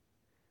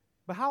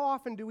 but how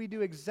often do we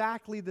do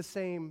exactly the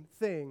same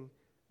thing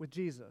with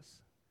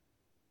Jesus?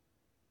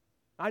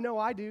 I know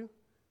I do.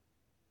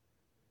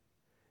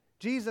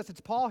 Jesus, it's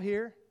Paul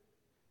here.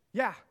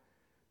 Yeah,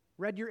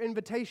 read your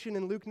invitation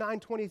in Luke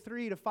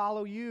 9:23 to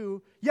follow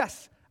you.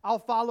 Yes, I'll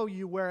follow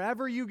you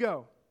wherever you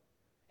go,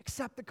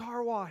 except the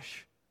car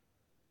wash.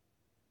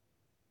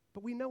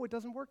 But we know it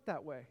doesn't work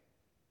that way.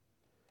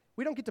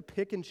 We don't get to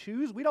pick and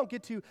choose. We don't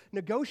get to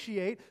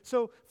negotiate.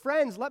 So,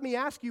 friends, let me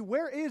ask you,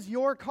 where is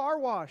your car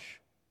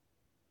wash?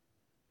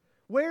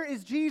 Where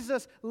is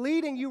Jesus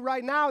leading you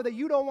right now that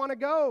you don't want to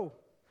go?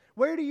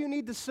 Where do you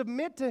need to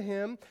submit to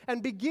Him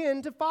and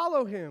begin to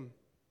follow Him?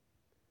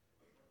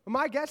 Well,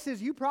 my guess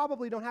is you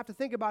probably don't have to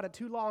think about it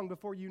too long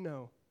before you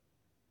know.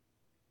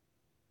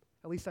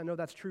 At least I know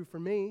that's true for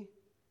me.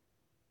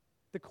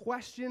 The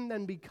question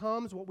then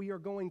becomes what we are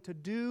going to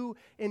do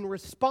in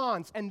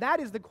response. And that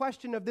is the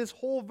question of this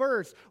whole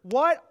verse.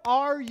 What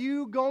are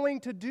you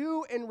going to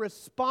do in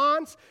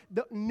response?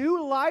 The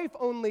new life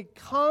only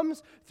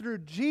comes through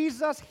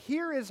Jesus.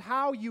 Here is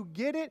how you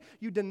get it.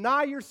 You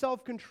deny your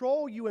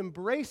self-control, you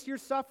embrace your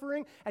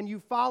suffering, and you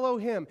follow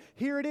Him.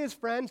 Here it is,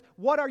 friends.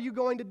 What are you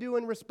going to do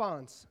in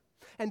response?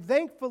 And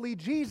thankfully,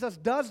 Jesus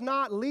does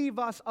not leave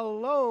us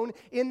alone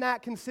in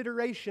that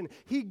consideration.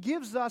 He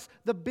gives us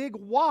the big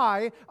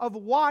why of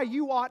why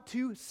you ought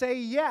to say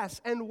yes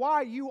and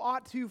why you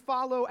ought to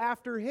follow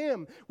after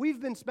Him.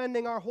 We've been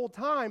spending our whole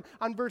time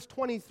on verse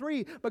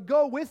 23, but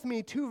go with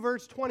me to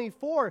verse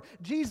 24.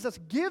 Jesus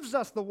gives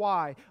us the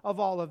why of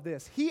all of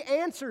this. He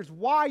answers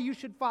why you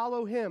should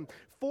follow Him.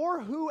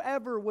 For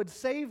whoever would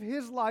save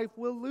his life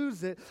will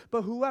lose it,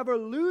 but whoever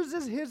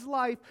loses his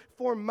life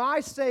for my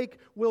sake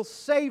will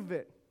save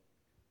it.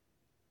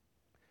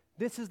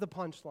 This is the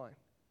punchline.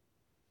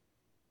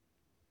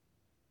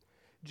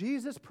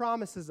 Jesus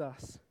promises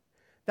us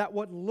that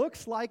what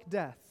looks like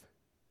death,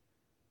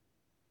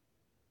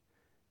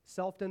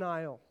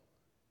 self-denial,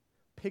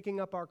 picking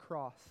up our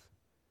cross,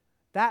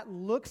 that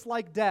looks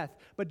like death.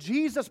 But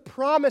Jesus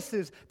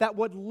promises that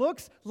what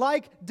looks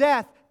like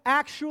death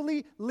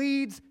actually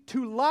leads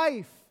to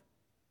life.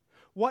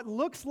 What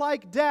looks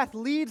like death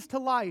leads to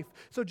life.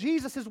 So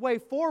Jesus' way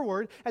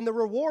forward and the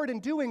reward in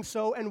doing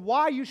so and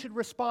why you should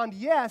respond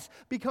yes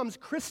becomes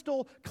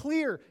crystal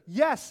clear.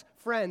 Yes,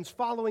 friends,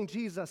 following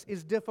Jesus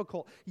is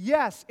difficult.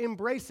 Yes,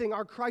 embracing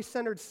our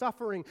Christ-centered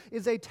suffering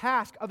is a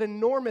task of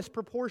enormous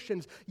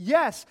proportions.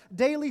 Yes,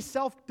 daily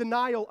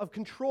self-denial of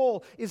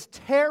control is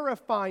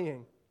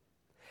terrifying.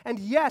 And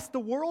yes, the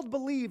world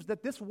believes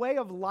that this way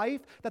of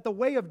life, that the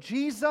way of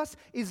Jesus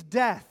is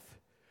death.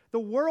 The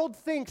world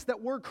thinks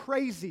that we're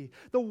crazy.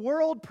 The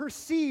world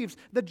perceives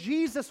the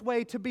Jesus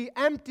way to be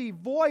empty,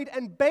 void,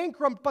 and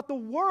bankrupt, but the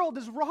world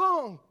is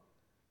wrong.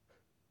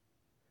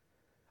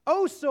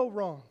 Oh, so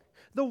wrong.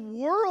 The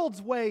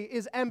world's way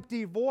is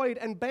empty, void,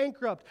 and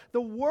bankrupt.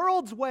 The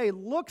world's way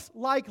looks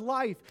like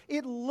life.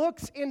 It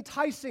looks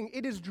enticing.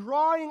 It is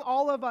drawing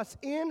all of us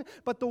in,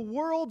 but the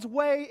world's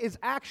way is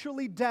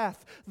actually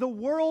death. The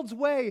world's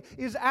way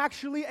is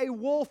actually a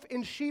wolf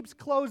in sheep's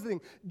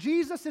clothing.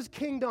 Jesus'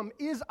 kingdom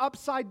is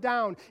upside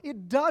down.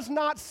 It does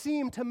not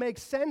seem to make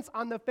sense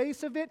on the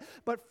face of it,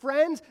 but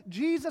friends,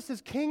 Jesus'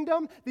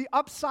 kingdom, the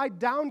upside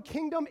down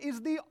kingdom,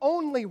 is the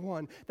only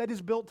one that is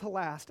built to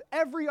last.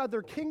 Every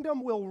other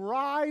kingdom will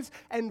rise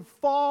and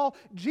fall.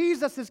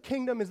 Jesus'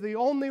 kingdom is the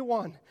only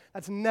one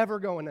that's never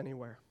going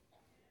anywhere.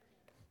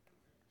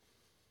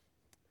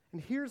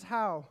 And here's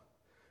how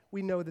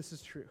we know this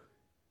is true.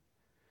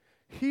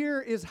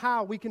 Here is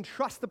how we can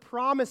trust the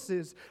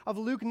promises of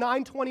Luke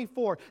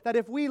 9:24, that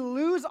if we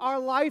lose our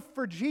life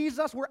for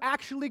Jesus, we're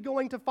actually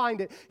going to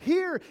find it.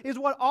 Here is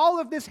what all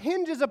of this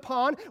hinges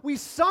upon. We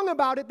sung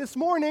about it this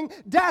morning.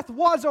 Death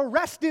was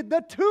arrested.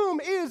 The tomb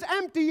is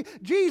empty.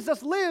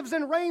 Jesus lives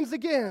and reigns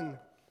again.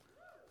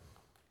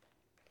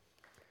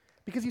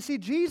 Because you see,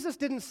 Jesus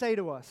didn't say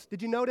to us,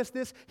 did you notice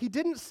this? He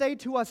didn't say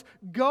to us,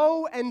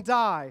 go and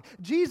die.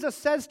 Jesus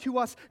says to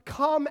us,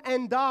 come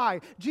and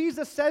die.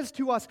 Jesus says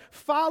to us,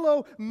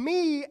 follow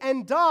me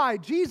and die.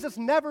 Jesus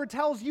never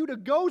tells you to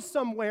go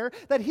somewhere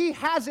that He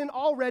hasn't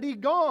already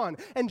gone.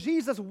 And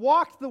Jesus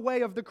walked the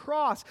way of the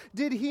cross,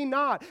 did He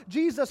not?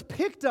 Jesus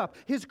picked up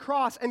His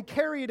cross and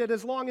carried it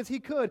as long as He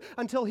could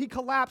until He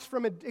collapsed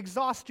from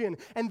exhaustion.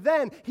 And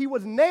then He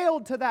was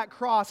nailed to that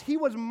cross. He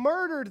was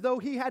murdered though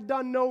He had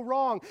done no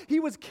wrong. He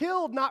was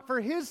killed not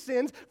for His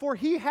sins, for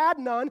He had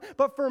none,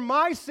 but for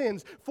my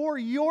sins, for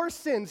your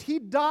sins. He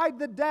died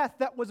the death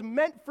that was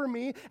meant for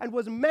me and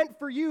was meant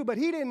for you, but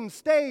He didn't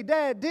stay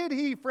dead, did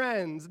He,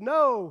 friends?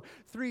 No.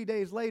 3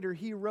 days later,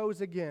 He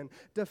rose again,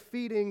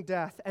 defeating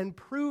death and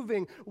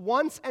proving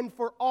once and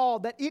for all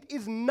that it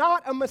is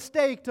not a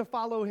mistake to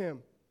follow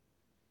Him.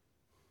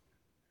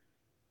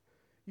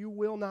 You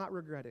will not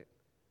regret it.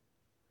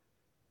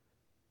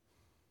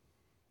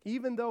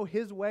 Even though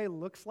His way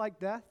looks like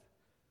death,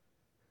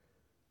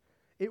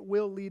 it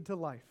will lead to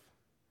life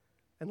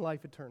and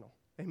life eternal.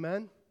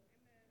 Amen?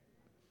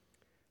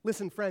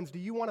 Listen, friends, do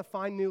you want to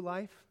find new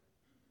life?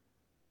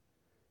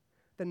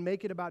 Then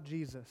make it about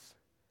Jesus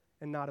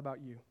and not about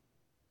you.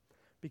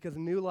 Because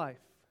new life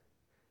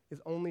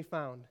is only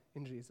found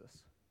in Jesus.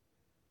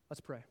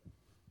 Let's pray.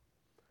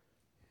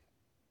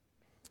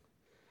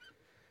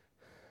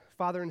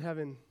 Father in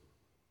heaven,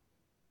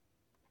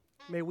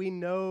 may we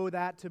know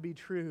that to be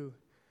true,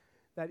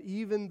 that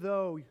even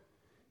though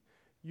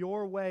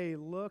your way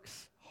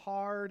looks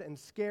hard and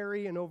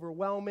scary and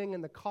overwhelming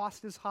and the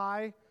cost is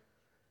high,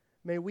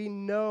 may we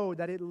know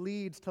that it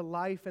leads to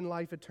life and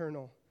life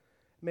eternal.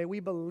 May we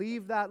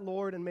believe that,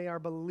 Lord, and may our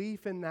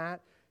belief in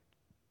that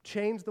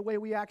change the way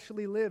we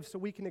actually live so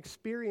we can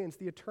experience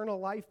the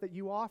eternal life that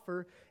you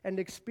offer and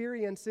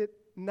experience it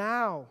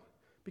now.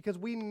 because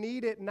we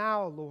need it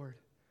now, Lord.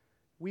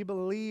 We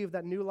believe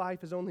that new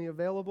life is only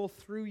available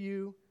through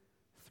you,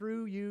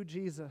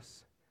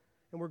 Jesus.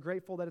 And we're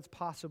grateful that it's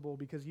possible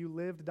because you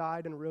lived,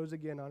 died, and rose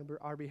again on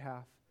our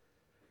behalf.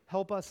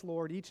 Help us,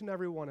 Lord, each and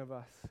every one of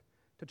us,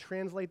 to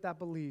translate that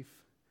belief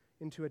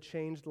into a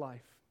changed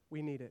life.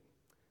 We need it.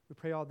 We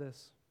pray all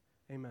this.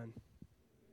 Amen.